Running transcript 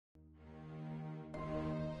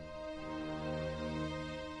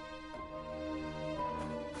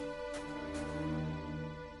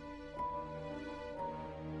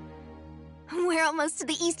almost to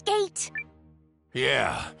the East Gate.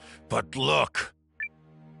 Yeah, but look.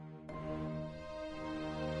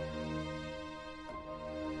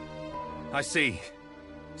 I see.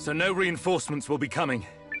 So no reinforcements will be coming.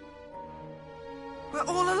 We're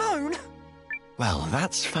all alone? Well,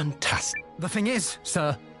 that's fantastic. The thing is,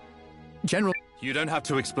 sir, General... You don't have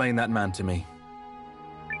to explain that man to me.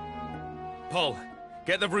 Paul,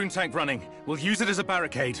 get the rune tank running. We'll use it as a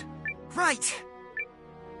barricade. Right!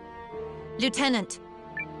 Lieutenant.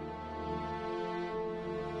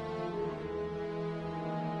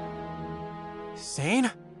 Seign?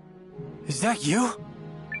 Is that you?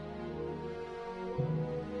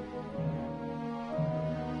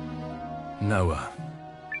 Nowa.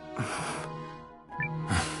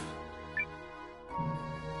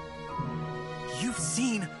 You've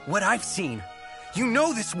seen what I've seen. You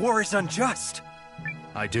know this war is unjust.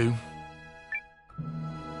 I do.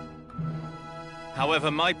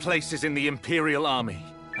 However, my place is in the Imperial Army,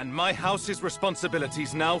 and my house's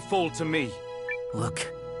responsibilities now fall to me. Look,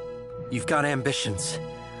 you've got ambitions.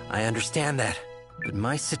 I understand that. But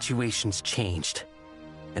my situation's changed.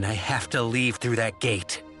 And I have to leave through that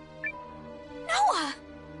gate. Nowa!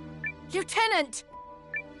 Lieutenant!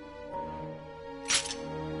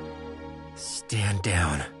 Stand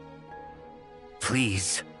down.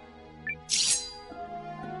 Please.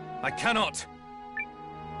 I cannot!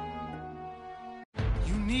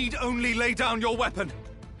 You need only lay down your weapon!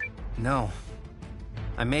 No.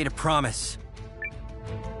 I made a promise.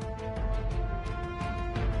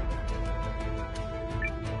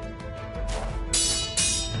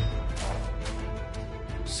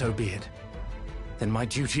 So be it. Then my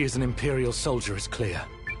duty as an Imperial soldier is clear.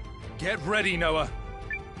 Get ready, Nowa!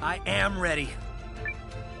 I am ready.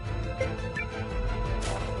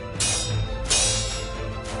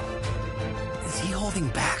 Is he holding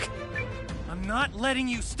back? I'm not letting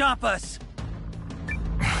you stop us!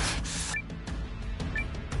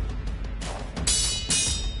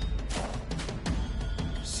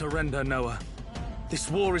 Surrender, Nowa. This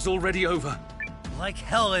war is already over. Like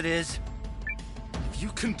hell it is. If you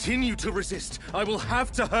continue to resist, I will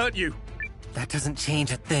have to hurt you. That doesn't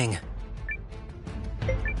change a thing.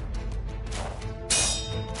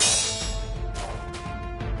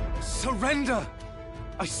 Surrender!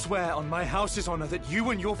 I swear on my house's honor that you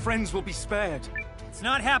and your friends will be spared. It's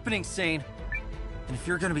not happening, Seign. And if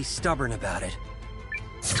you're gonna be stubborn about it...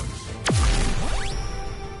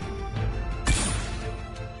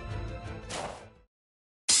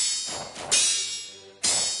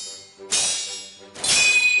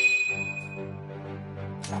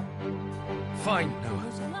 Fine,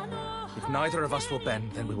 Nowa. If neither of us will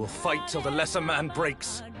bend, then we will fight till the lesser man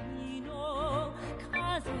breaks.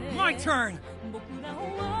 My turn!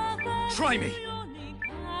 Try me!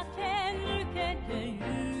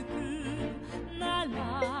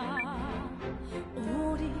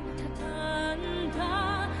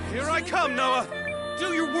 Here I come, Nowa!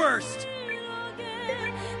 Do your worst!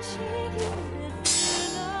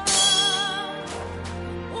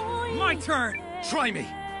 My turn! Try me!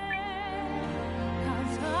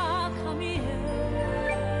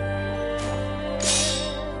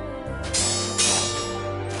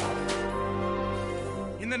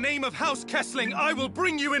 In the name of House Kessling, I will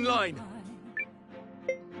bring you in line!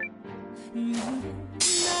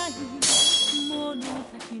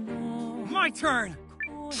 My turn!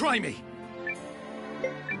 Try me!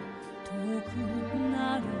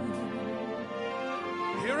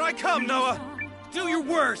 Here I come, Nowa! Do your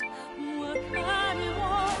worst!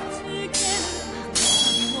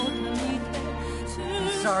 I'm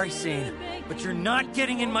sorry, Seign, but you're not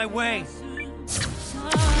getting in my way.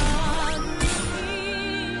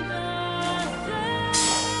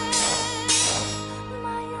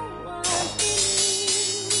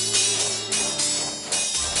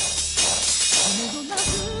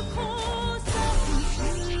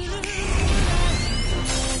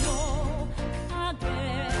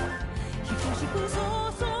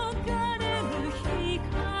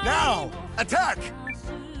 Now! Attack!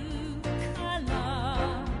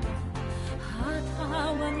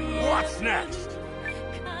 What's next?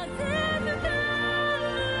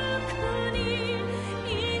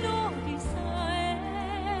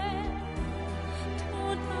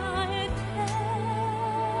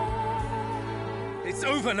 It's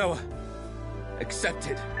over, Nowa.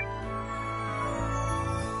 Accepted.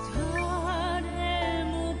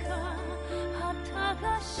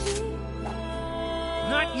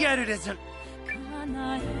 Not yet, it isn't.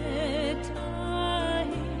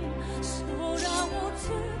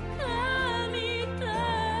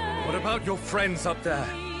 What about your friends up there?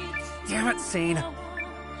 Damn it, Seign.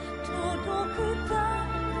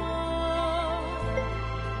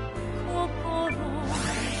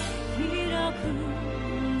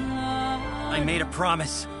 I made a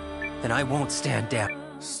promise, and I won't stand down.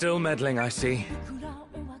 Still meddling, I see.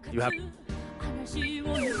 You have...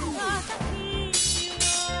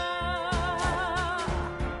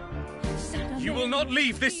 You will not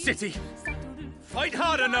leave this city! Fight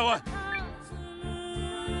harder, Nowa!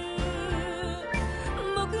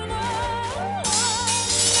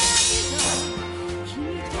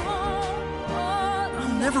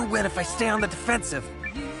 I'll never win if I stay on the defensive.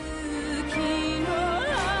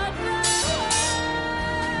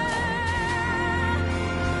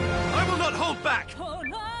 I will not hold back!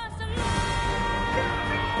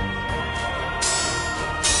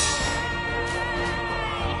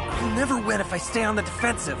 I'll never win if I stay on the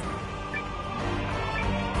defensive.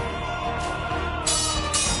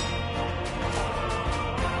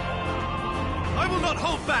 I will not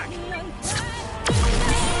hold back!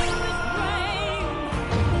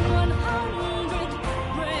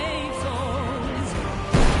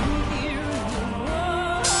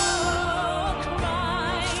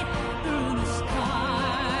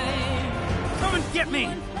 Come and get me!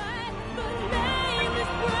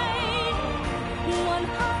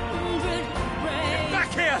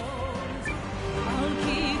 Back here!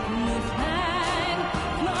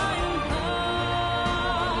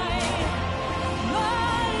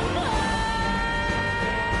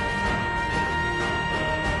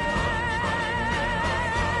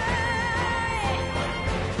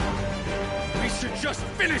 We should just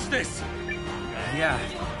finish this! Yeah,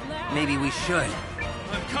 maybe we should.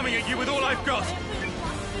 I'm coming at you with all I've got!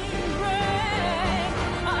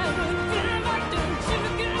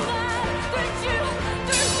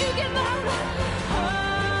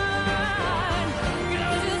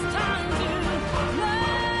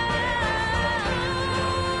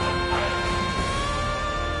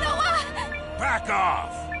 Back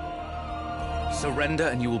off! Surrender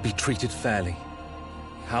and you will be treated fairly.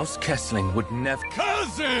 House Kessling would never...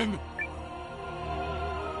 Cousin!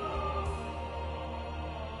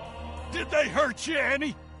 Did they hurt you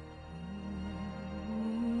any?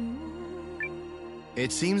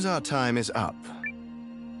 It seems our time is up.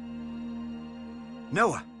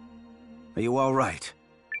 Nowa, are you all right?